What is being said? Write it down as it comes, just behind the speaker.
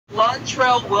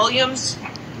Latrell Williams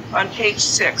on page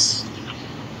 6.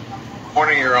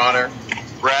 Morning, Your Honor.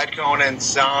 Brad Cohen and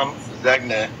Sam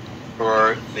Zegna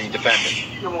for the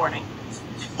defendant. Good morning.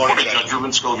 Morning, Judge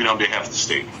Ruben Scovine on behalf of the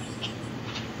state.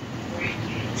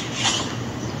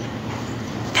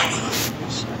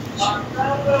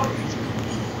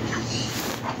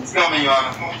 It's coming, Your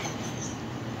Honor.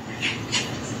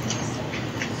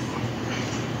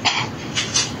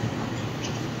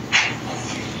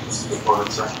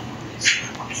 Reported, sir.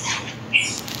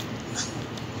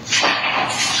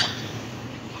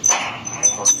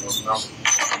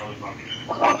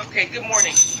 Okay, good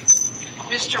morning.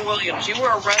 Mr. Williams, you were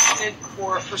arrested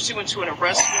pursuant to an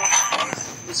arrest warrant.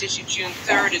 It was issued June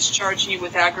 3rd. It's charging you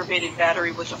with aggravated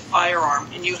battery with a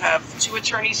firearm. And you have two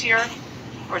attorneys here,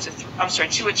 or is it,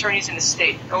 two attorneys in the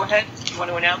state. Go ahead. You want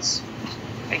to announce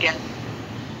again?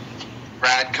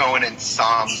 Brad Cohen and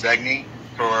Sam Zegna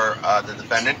for the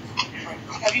defendant.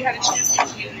 Have you had a chance to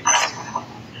review the arrest?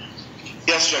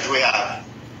 Yes, Judge, we have.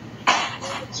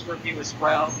 Let's review as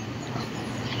well.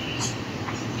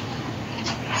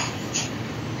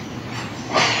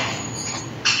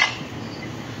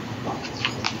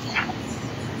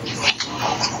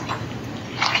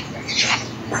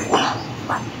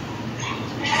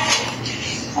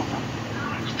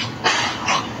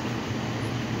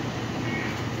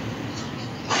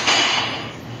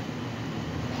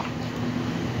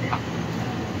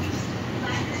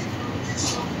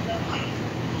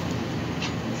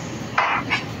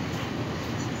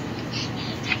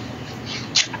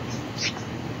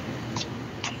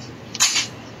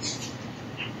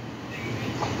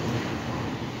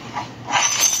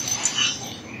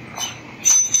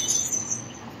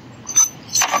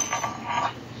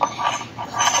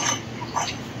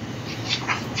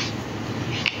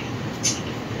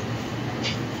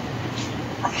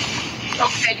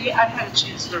 Okay, I had a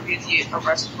chance to review the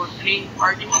arrest warrant. Any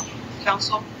argument,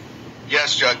 counsel?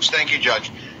 Yes, Judge. Thank you,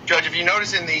 Judge. Judge, if you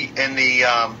notice in the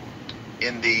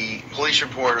police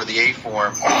report or the A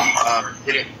form,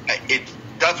 it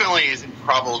definitely isn't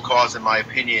probable cause, in my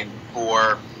opinion,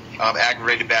 for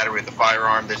aggravated battery with a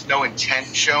firearm. There's no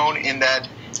intent shown in that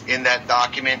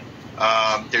document.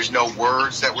 There's no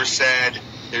words that were said.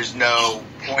 There's no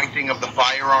pointing of the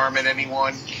firearm at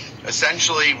anyone.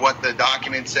 Essentially, what the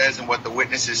document says and what the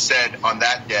witnesses said on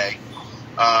that day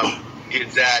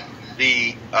is that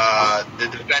the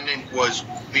defendant was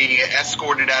being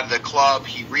escorted out of the club.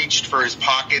 He reached for his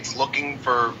pockets, looking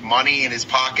for money in his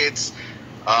pockets.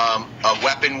 A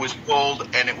weapon was pulled,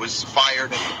 and it was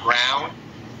fired at the ground.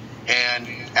 And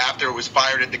after it was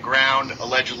fired at the ground,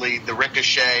 allegedly the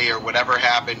ricochet or whatever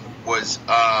happened was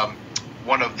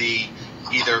one of the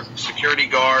either security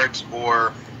guards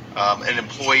or an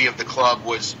employee of the club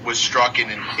was struck in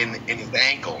his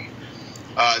ankle.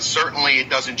 Certainly, it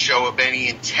doesn't show up any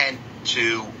intent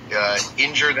to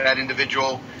injure that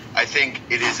individual. I think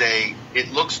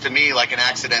it looks to me like an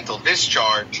accidental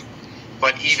discharge.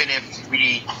 But even if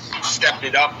we stepped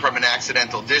it up from an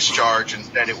accidental discharge and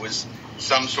said it was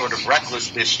some sort of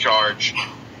reckless discharge,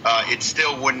 it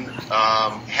still wouldn't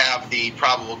have the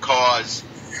probable cause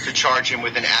to charge him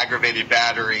with an aggravated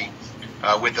battery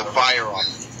with a firearm.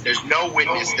 There's no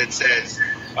witness that says,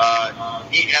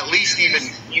 at least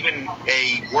even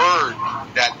a word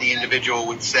that the individual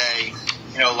would say,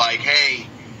 like, hey,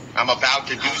 I'm about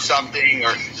to do something,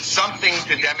 or something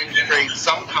to demonstrate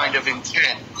some kind of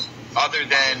intent other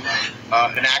than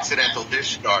an accidental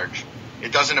discharge.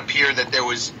 It doesn't appear that there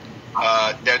was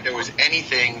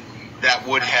anything that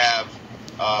would have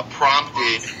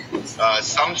prompted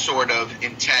some sort of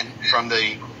intent from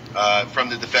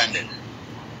the defendant.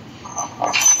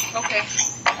 Okay.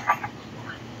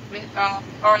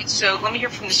 All right, so let me hear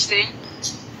from the state.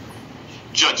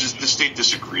 Judge, the state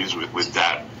disagrees with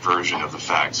that version of the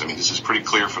facts. I mean, this is pretty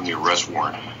clear from the arrest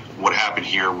warrant. What happened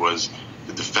here was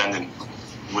the defendant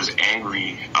was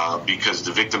angry because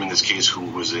the victim in this case, who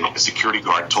was a security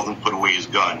guard, told him to put away his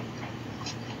gun.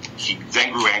 He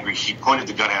then grew angry. He pointed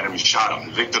the gun at him and shot him.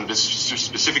 The victim, this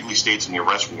specifically states in the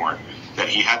arrest warrant, that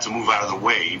he had to move out of the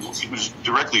way. He was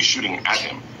directly shooting at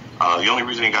him. The only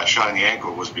reason he got shot in the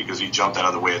ankle was because he jumped out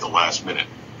of the way at the last minute.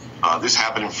 This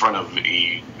happened in front of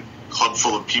a club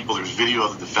full of people. There's video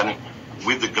of the defendant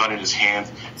with the gun in his hand.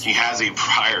 He has a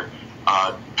prior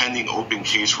pending open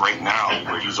case right now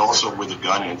where he's also with a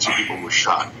gun and two people were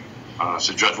shot.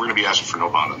 So, Judge, we're going to be asking for no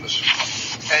bond on this.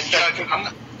 And, Judge,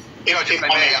 if I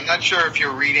may, I'm not sure if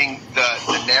you're reading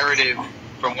the narrative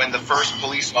from when the first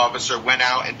police officer went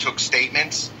out and took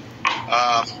statements.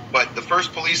 But the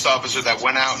first police officer that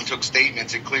went out and took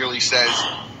statements, it clearly says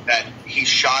that he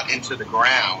shot into the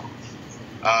ground.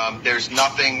 There's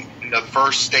nothing the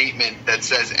first statement that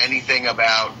says anything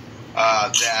about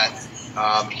that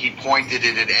he pointed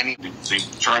it at any. They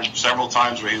turned several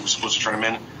times where he was supposed to turn him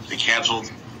in. They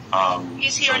canceled.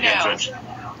 He's here now. Judge.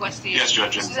 What's the yes,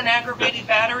 Judge. This is an aggravated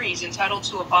battery. He's entitled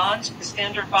to a bond. The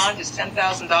standard bond is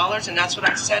 $10,000, and that's what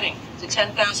I'm setting. It's a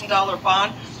 $10,000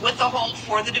 bond with the hold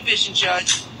for the division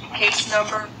judge. Case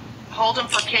number, hold him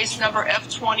for case number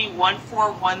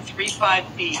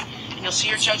F20-14135B. And you'll see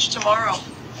your judge tomorrow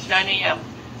at 9 a.m.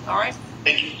 All right?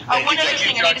 Thank you. One other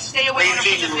thing, I need to stay away from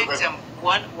the victim.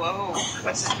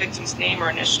 What's his victim's name or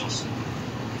initials?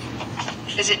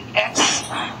 Is it X?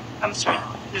 I'm sorry.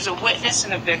 There's a witness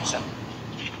and a victim.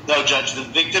 No, Judge. The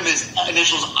victim is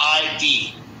initials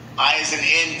ID. I as in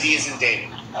N, D as in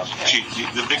David. Okay.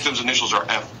 The victim's initials are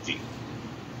FD.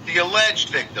 The alleged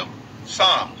victim,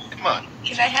 Sam. Come on.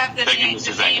 Can I have the name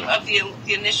of the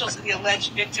initials of the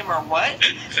alleged victim or what?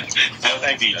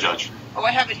 FD, Judge. Oh,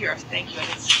 I have it here. Thank you.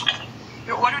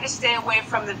 You're ordered to stay away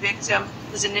from the victim.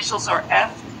 His initials are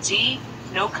FD.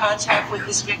 No contact with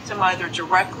this victim either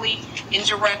directly,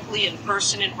 indirectly, in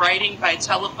person, in writing, by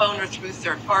telephone, or through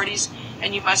third parties.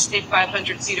 And you must stay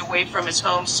 500 feet away from his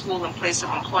home, school, and place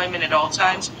of employment at all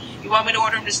times. You want me to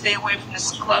order him to stay away from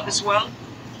this club as well?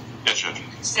 Yes, Judge.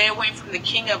 Stay away from the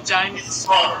King of Diamonds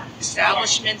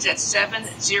establishment at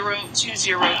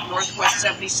 7020 Northwest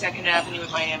 72nd Avenue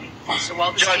in Miami. So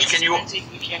while this Judge, case is pending,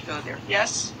 you can't go there.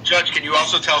 Yes? Judge, can you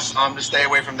also tell Sam to stay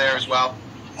away from there as well?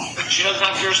 She doesn't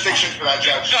have jurisdiction for that,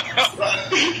 Judge.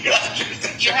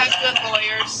 You have good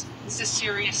lawyers. This is a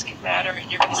serious matter,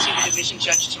 and you're going to see the division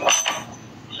judge tomorrow.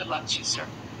 Good luck to you, sir.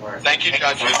 Thank you,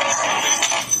 Judge.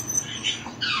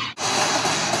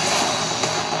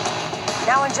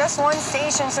 Now, in just one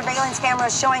station, surveillance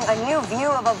cameras showing a new view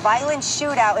of a violent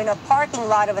shootout in a parking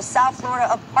lot of a South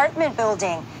Florida apartment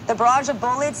building. The barrage of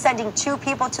bullets sending 2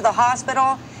 people to the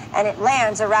hospital, and it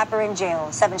lands a rapper in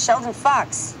jail. 7 Sheldon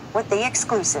Fox with the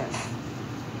exclusive.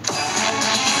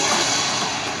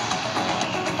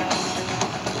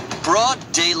 Broad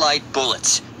daylight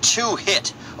bullets, 2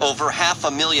 hit, over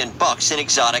 $500,000 in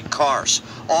exotic cars.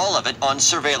 All of it on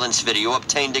surveillance video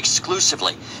obtained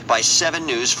exclusively by 7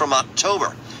 News from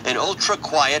October in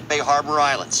ultra-quiet Bay Harbor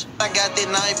Islands. I got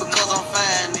that knife because I'm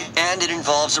fine. And it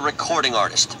involves a recording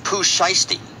artist, Pooh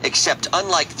Shiesty, except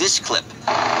unlike this clip,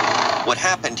 what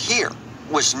happened here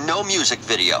was no music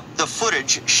video. The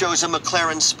footage shows a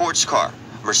McLaren sports car,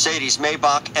 Mercedes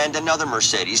Maybach, and another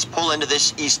Mercedes pull into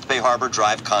this East Bay Harbor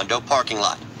Drive condo parking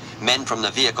lot. Men from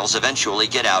the vehicles eventually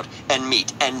get out and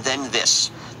meet, and then this.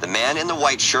 The man in the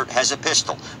white shirt has a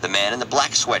pistol. The man in the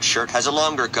black sweatshirt has a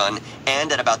longer gun,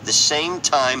 and at about the same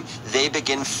time, they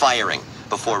begin firing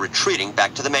before retreating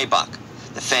back to the Maybach.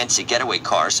 The fancy getaway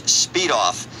cars speed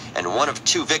off, and one of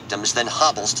 2 victims then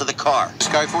hobbles to the car.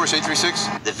 Skyforce 836.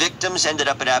 The victims ended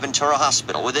up at Aventura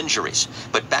Hospital with injuries.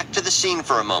 But back to the scene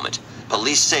for a moment.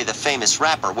 Police say the famous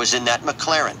rapper was in that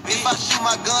McLaren. If I shoot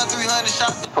my gun 300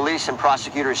 shots. Police and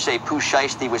prosecutors say Pooh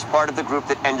Shiesty was part of the group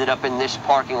that ended up in this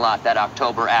parking lot that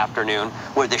October afternoon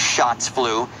where the shots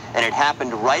flew, and it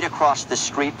happened right across the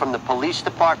street from the police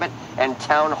department and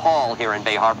town hall here in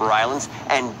Bay Harbor Islands,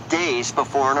 and days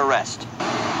before an arrest.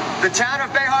 The town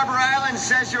of Bay Harbor Islands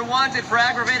says you're wanted for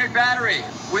aggravated battery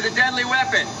with a deadly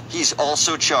weapon. He's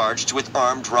also charged with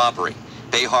armed robbery.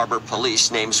 Bay Harbor Police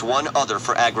names 1 other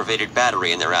for aggravated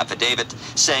battery in their affidavit,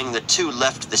 saying the 2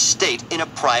 left the state in a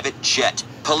private jet.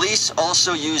 Police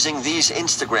also using these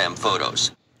Instagram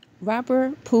photos.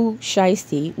 Rapper Pooh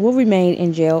Shiesty will remain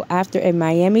in jail after a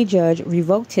Miami judge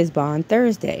revoked his bond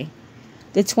Thursday.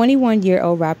 The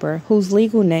 21-year-old rapper, whose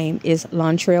legal name is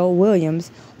Lontrell Williams,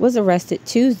 was arrested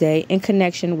Tuesday in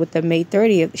connection with the May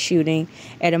 30th shooting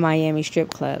at a Miami strip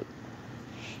club.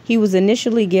 He was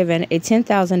initially given a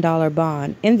 $10,000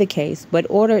 bond in the case, but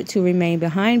ordered to remain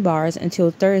behind bars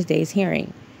until Thursday's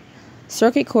hearing.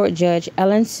 Circuit Court Judge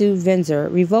Ellen Sue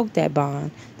Vinzer revoked that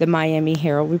bond, the Miami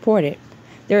Herald reported.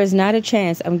 "There is not a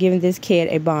chance I'm giving this kid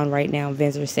a bond right now,"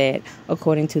 Vinzer said,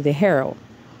 according to the Herald.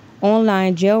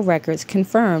 Online jail records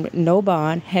confirmed no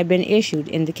bond had been issued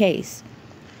in the case.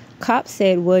 Cops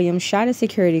said Williams shot a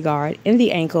security guard in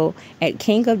the ankle at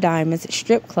King of Diamonds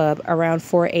strip club around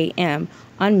 4 a.m.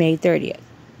 on May 30th.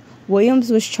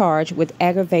 Williams was charged with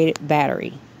aggravated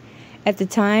battery. At the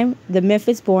time, the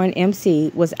Memphis-born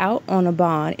MC was out on a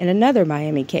bond in another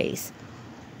Miami case.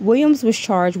 Williams was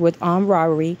charged with armed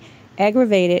robbery,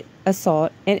 aggravated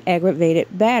assault, and aggravated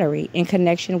battery in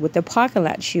connection with the parking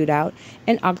lot shootout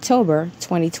in October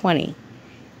 2020.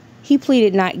 He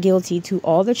pleaded not guilty to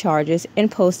all the charges and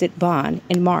posted bond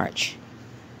in March.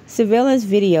 Surveillance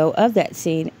video of that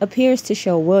scene appears to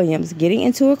show Williams getting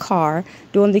into a car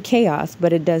during the chaos,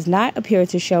 but it does not appear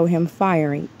to show him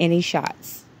firing any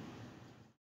shots.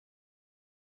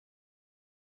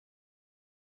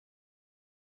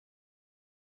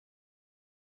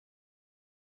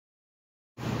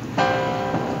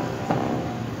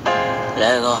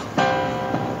 Let it go.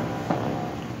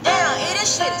 Damn,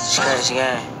 this shit is crazy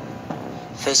game.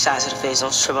 Face shots to the face,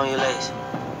 don't trip on your legs.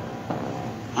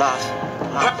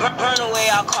 Burn away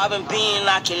our carbon beam,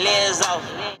 knock your legs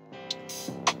off.